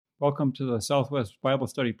Welcome to the Southwest Bible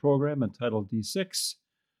Study program entitled D6.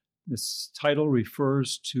 This title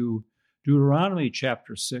refers to Deuteronomy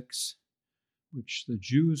chapter 6, which the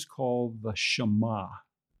Jews call the Shema.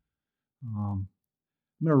 I'm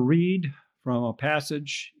going to read from a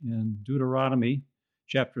passage in Deuteronomy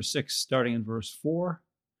chapter 6, starting in verse 4.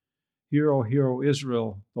 Hear, O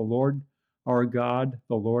Israel, the Lord our God,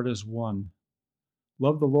 the Lord is one.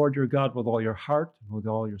 Love the Lord your God with all your heart, with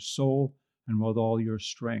all your soul, and with all your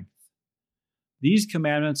strength. These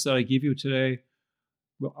commandments that I give you today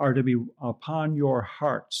are to be upon your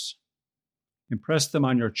hearts. Impress them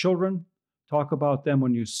on your children. Talk about them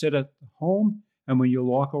when you sit at home and when you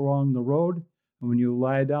walk along the road and when you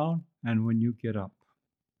lie down and when you get up.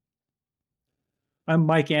 I'm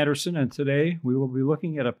Mike Anderson, and today we will be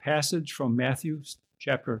looking at a passage from Matthew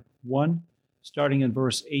chapter 1, starting in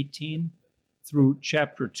verse 18 through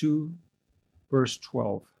chapter 2, verse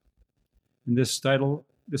 12. And this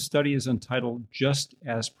study is entitled Just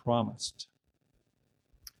as Promised.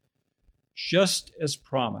 Just as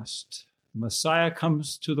promised, the Messiah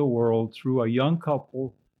comes to the world through a young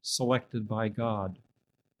couple selected by God.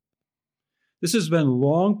 This has been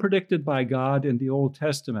long predicted by God in the Old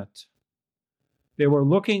Testament. They were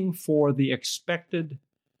looking for the expected,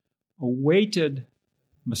 awaited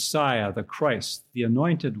Messiah, the Christ, the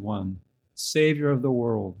Anointed One, Savior of the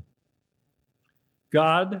world.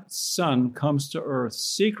 God's Son comes to earth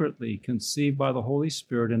secretly conceived by the Holy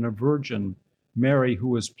Spirit in a virgin, Mary, who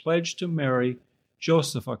was pledged to marry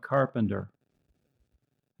Joseph, a carpenter.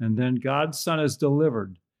 And then God's Son is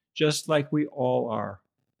delivered, just like we all are,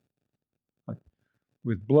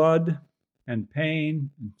 with blood and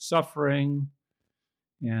pain and suffering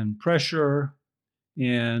and pressure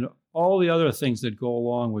and all the other things that go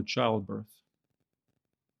along with childbirth.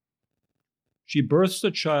 She births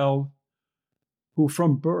a child who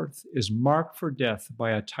from birth is marked for death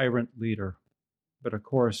by a tyrant leader. But of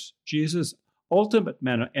course, Jesus' ultimate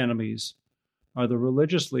enemies are the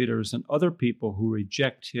religious leaders and other people who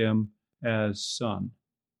reject him as son,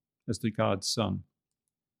 as the God's Son.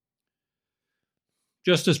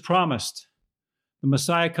 Just as promised, the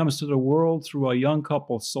Messiah comes to the world through a young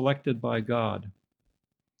couple selected by God.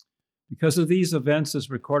 Because of these events as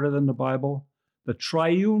recorded in the Bible, the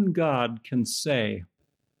triune God can say,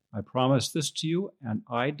 I promised this to you, and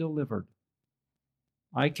I delivered.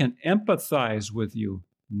 I can empathize with you,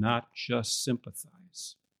 not just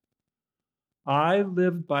sympathize. I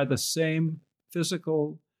lived by the same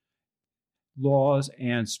physical laws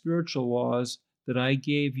and spiritual laws that I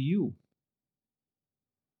gave you.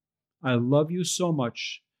 I love you so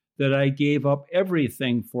much that I gave up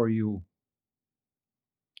everything for you.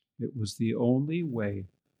 It was the only way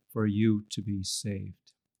for you to be saved.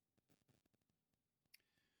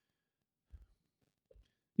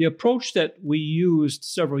 The approach that we used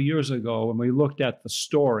several years ago when we looked at the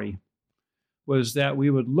story was that we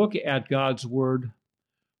would look at God's Word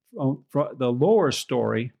from the lower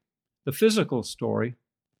story, the physical story,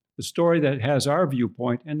 the story that has our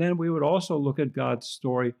viewpoint, and then we would also look at God's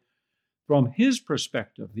story from His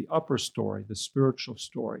perspective, the upper story, the spiritual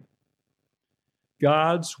story.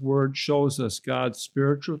 God's Word shows us God's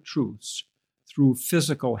spiritual truths through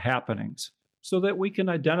physical happenings so that we can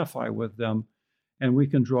identify with them and we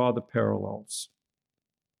can draw the parallels.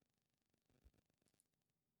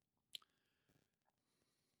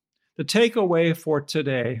 The takeaway for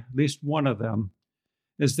today, at least one of them,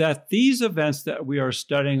 is that these events that we are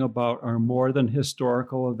studying about are more than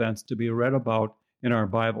historical events to be read about in our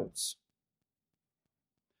Bibles.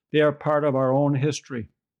 They are part of our own history,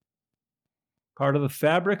 part of the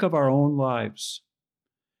fabric of our own lives,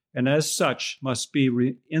 and as such must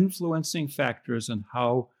be influencing factors in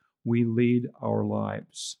how we lead our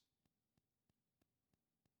lives.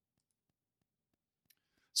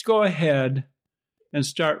 Let's go ahead and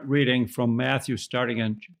start reading from Matthew, starting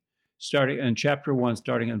in chapter 1,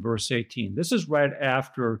 starting in verse 18. This is right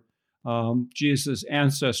after Jesus'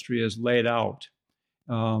 ancestry is laid out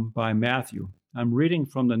by Matthew. I'm reading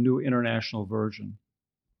from the New International Version.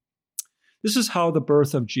 This is how the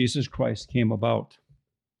birth of Jesus Christ came about.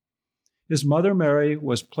 His mother Mary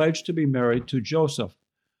was pledged to be married to Joseph,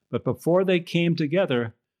 but before they came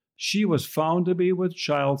together, she was found to be with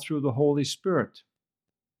child through the Holy Spirit.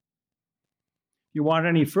 If you want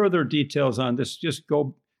any further details on this, just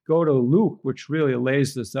go to Luke, which really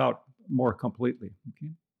lays this out more completely.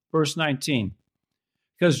 Okay? Verse 19.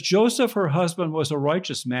 Because Joseph, her husband, was a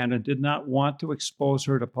righteous man and did not want to expose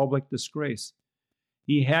her to public disgrace,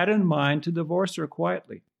 he had in mind to divorce her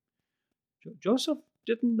quietly. Joseph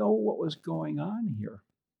didn't know what was going on here.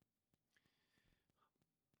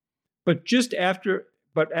 But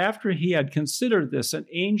But after he had considered this, an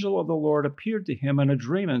angel of the Lord appeared to him in a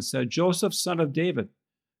dream and said, Joseph, son of David,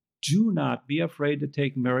 do not be afraid to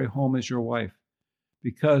take Mary home as your wife,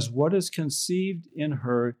 because what is conceived in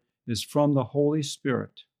her is from the Holy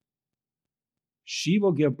Spirit. She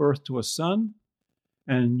will give birth to a son,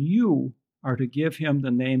 and you are to give him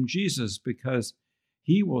the name Jesus, because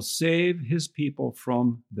he will save his people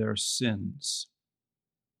from their sins.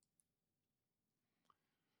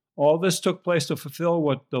 All this took place to fulfill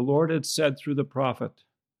what the Lord had said through the prophet.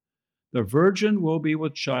 The virgin will be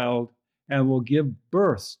with child and will give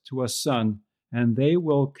birth to a son, and they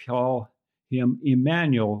will call him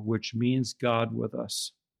Emmanuel, which means God with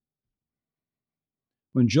us.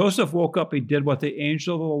 When Joseph woke up, he did what the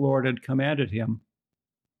angel of the Lord had commanded him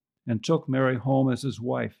and took Mary home as his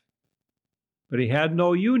wife. But he had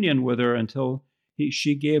no union with her until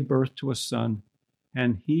she gave birth to a son,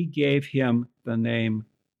 and he gave him the name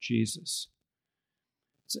Jesus.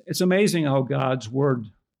 It's amazing how God's word,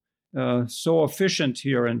 so efficient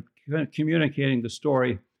here in communicating the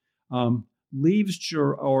story, leaves to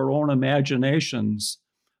our own imaginations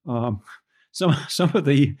some of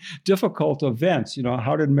the difficult events.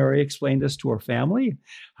 How did Mary explain this to her family?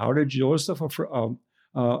 How did Joseph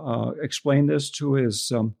explain this to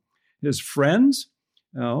his friends?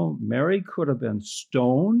 Mary could have been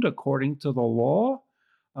stoned according to the law.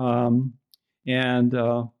 And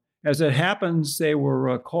as it happens, they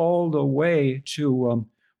were called away to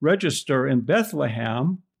register in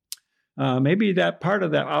Bethlehem. Maybe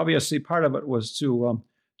obviously part of it was to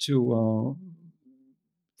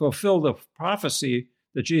fulfill the prophecy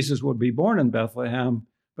that Jesus would be born in Bethlehem.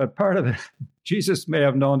 But part of it, Jesus may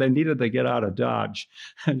have known they needed to get out of Dodge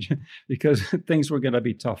because things were going to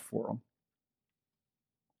be tough for them.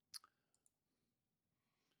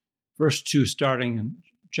 Verse 2, starting in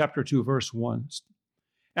chapter 2, verse 1.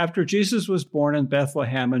 After Jesus was born in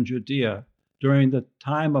Bethlehem in Judea during the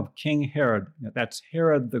time of King Herod, that's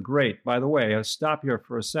Herod the Great. By the way, I'll stop here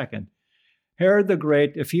for a second. Herod the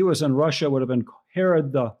Great, if he was in Russia, would have been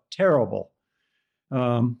Herod the Terrible.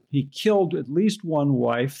 He killed at least one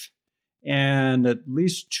wife and at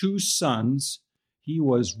least 2 sons. He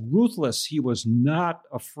was ruthless. He was not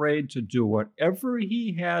afraid to do whatever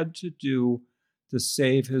he had to do to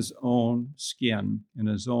save his own skin and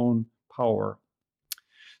his own power.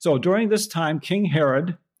 So during this time, King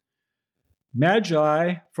Herod,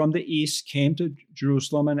 Magi from the east came to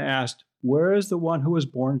Jerusalem and asked, "Where is the one who was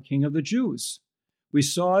born King of the Jews? We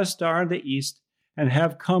saw a star in the east and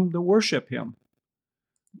have come to worship him."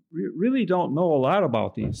 We really don't know a lot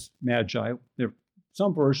about these Magi.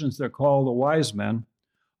 Some versions they're called the wise men.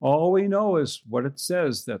 All we know is what it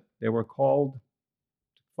says, that they were called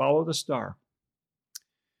to follow the star.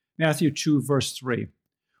 Matthew 2, verse 3.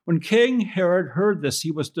 When King Herod heard this,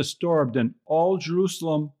 he was disturbed, and all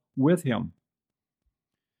Jerusalem with him.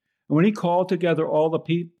 And when he called together all the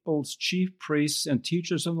people's chief priests and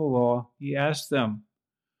teachers of the law, he asked them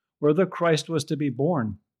where the Christ was to be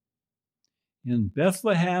born. "In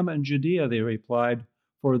Bethlehem in Judea," they replied,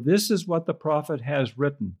 "for this is what the prophet has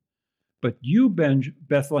written. But you,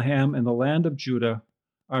 Bethlehem, in the land of Judah,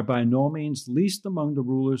 are by no means least among the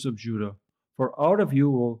rulers of Judah, for out of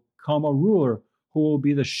you will come a ruler who will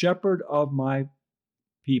be the shepherd of my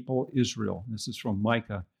people Israel." This is from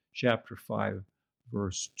Micah chapter 5,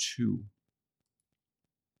 verse 2.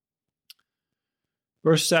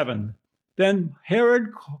 Verse 7. Then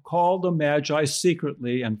Herod called the Magi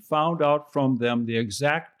secretly and found out from them the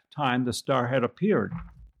exact time the star had appeared.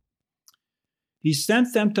 He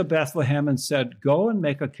sent them to Bethlehem and said, "Go and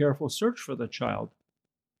make a careful search for the child.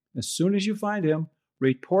 As soon as you find him,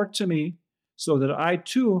 report to me so that I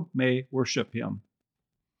too may worship him."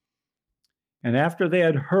 And after they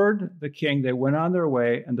had heard the king, they went on their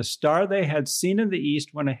way, and the star they had seen in the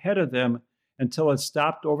east went ahead of them until it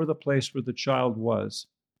stopped over the place where the child was.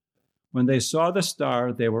 When they saw the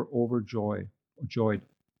star, they were overjoyed.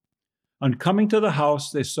 On coming to the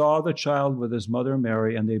house, they saw the child with his mother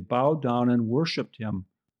Mary, and they bowed down and worshipped him.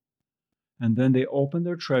 And then they opened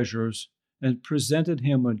their treasures and presented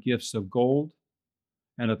him with gifts of gold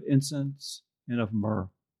and of incense and of myrrh.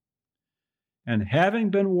 And having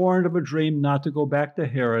been warned of a dream not to go back to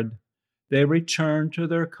Herod, they returned to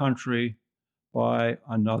their country by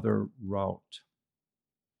another route.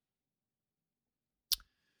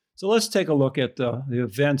 So let's take a look at the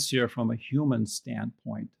events here from a human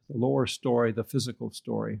standpoint, the lower story, the physical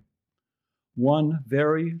story. One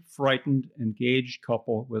very frightened, engaged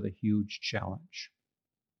couple with a huge challenge.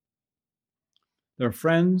 Their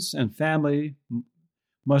friends and family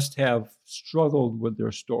must have struggled with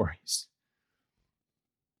their stories.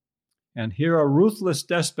 And here a ruthless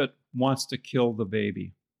despot wants to kill the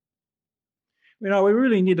baby. We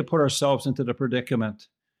really need to put ourselves into the predicament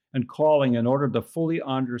and calling in order to fully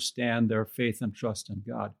understand their faith and trust in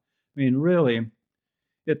God. Really,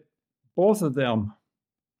 both of them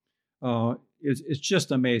is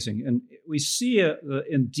just amazing. And we see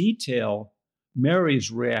in detail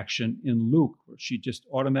Mary's reaction in Luke, where she just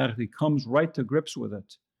automatically comes right to grips with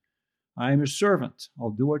it. I am your servant. I'll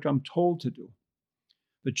do what I'm told to do.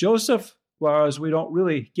 But Joseph, whereas we don't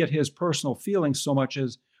really get his personal feelings so much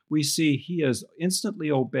as we see he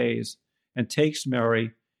instantly obeys and takes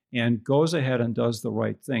Mary and goes ahead and does the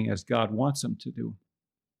right thing as God wants him to do.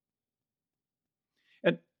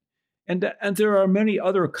 And there are many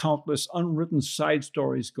other countless unwritten side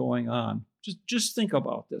stories going on. Just think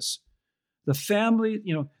about this. The family,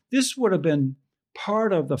 this would have been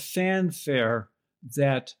part of the fanfare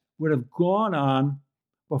that would have gone on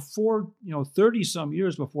before, 30-some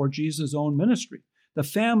years before Jesus' own ministry. The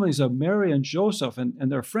families of Mary and Joseph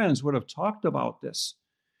and their friends would have talked about this.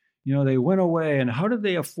 They went away, and how did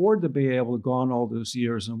they afford to be able to go on all those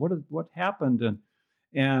years, and what happened?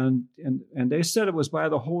 And they said it was by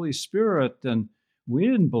the Holy Spirit, and we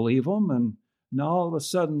didn't believe them. And now all of a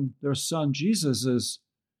sudden, their son Jesus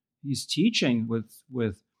he's teaching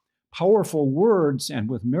with powerful words and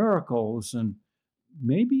with miracles, and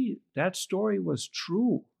maybe that story was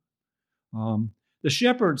true. The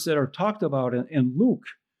shepherds that are talked about in Luke,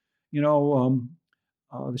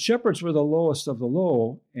 the shepherds were the lowest of the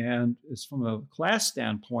low, and it's from a class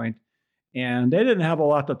standpoint, and they didn't have a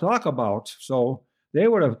lot to talk about, so they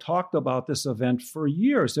would have talked about this event for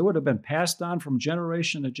years. It would have been passed on from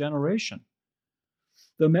generation to generation.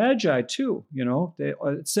 The Magi, too,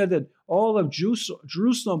 it said that all of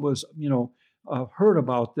Jerusalem was, heard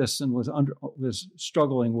about this and was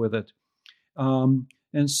struggling with it.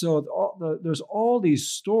 And so there's all these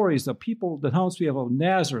stories, the townspeople of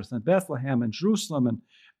Nazareth and Bethlehem and Jerusalem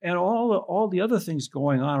and all the other things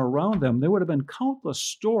going on around them. There would have been countless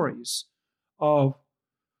stories of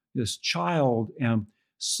this child, and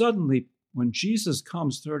suddenly, when Jesus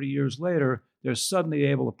comes 30 years later, they're suddenly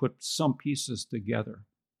able to put some pieces together.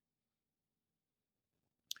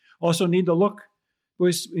 Also need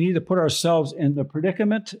to put ourselves in the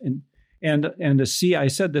predicament and to see, I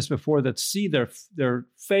said this before, that see their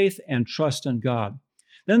faith and trust in God.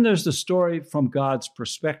 Then there's the story from God's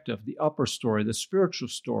perspective, the upper story, the spiritual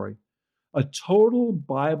story, a total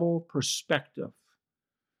Bible perspective.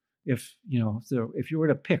 If you were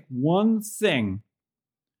to pick one thing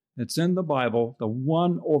that's in the Bible, the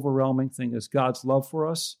one overwhelming thing is God's love for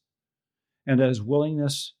us and his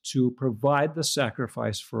willingness to provide the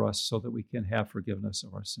sacrifice for us so that we can have forgiveness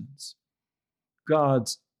of our sins.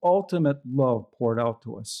 God's ultimate love poured out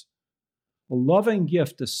to us, a loving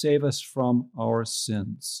gift to save us from our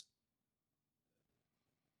sins.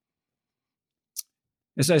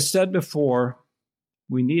 As I said before,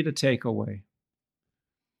 we need a takeaway.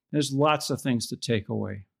 There's lots of things to take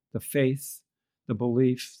away: the faith, the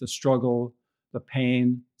belief, the struggle, the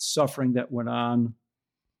pain, suffering that went on.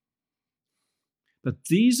 But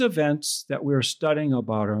these events that we're studying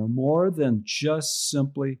about are more than just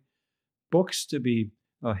simply books to be,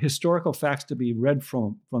 historical facts to be read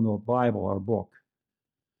from the Bible, our book.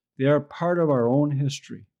 They are part of our own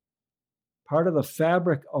history, part of the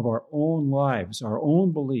fabric of our own lives, our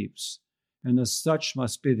own beliefs, and as such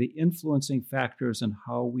must be the influencing factors in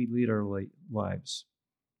how we lead our lives.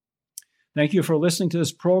 Thank you for listening to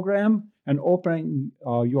this program and opening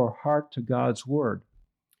your heart to God's Word.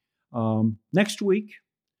 Next week,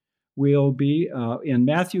 we'll be in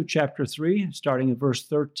Matthew chapter 3, starting at verse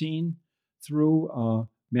 13 through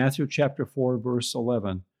Matthew chapter 4, verse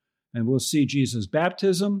 11. And we'll see Jesus'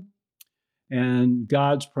 baptism and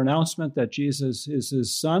God's pronouncement that Jesus is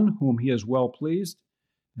his Son, whom he is well pleased.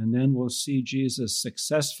 And then we'll see Jesus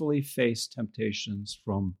successfully face temptations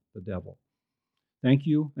from the devil. Thank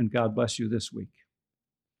you, and God bless you this week.